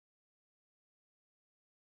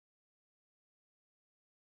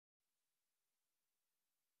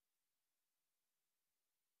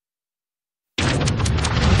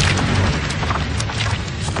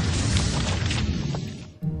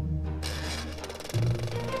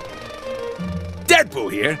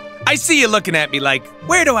Deadpool here. I see you looking at me like,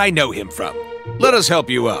 where do I know him from? Let us help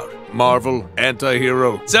you out. Marvel,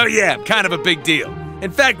 anti-hero. So yeah, I'm kind of a big deal.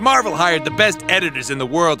 In fact, Marvel hired the best editors in the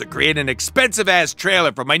world to create an expensive-ass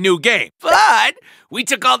trailer for my new game. But we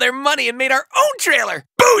took all their money and made our own trailer.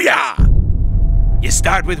 Booyah! You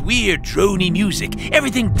start with weird, drony music,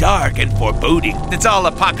 everything dark and foreboding. That's all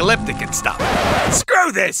apocalyptic and stuff.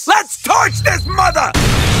 Screw this! Let's torch this mother!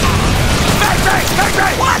 Bang, bang, bang,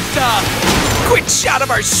 bang! What the? Quick shot of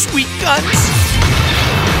our sweet guns.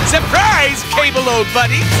 Surprise, Cable, old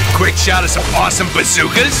buddy! Quick shot of some awesome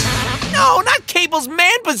bazookas. No, not Cable's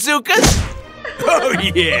man bazookas. Oh,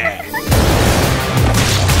 yeah.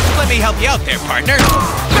 Let me help you out there, partner.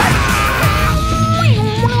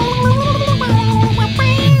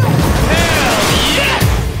 Hell yeah!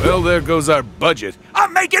 Well, there goes our budget.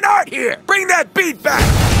 I'm making art here. Bring that beat back.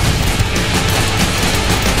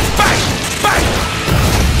 Bang! Bang!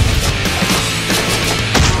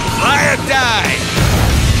 Fly or die.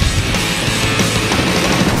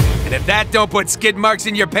 And if that don't put skid marks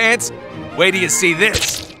in your pants, wait till you see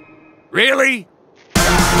this. Really?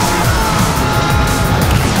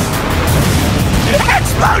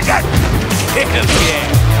 Explosion! Hell yeah,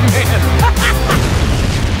 man.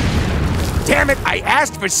 Damn it, I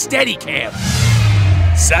asked for Steadicam.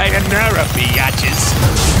 Sayonara, biatches.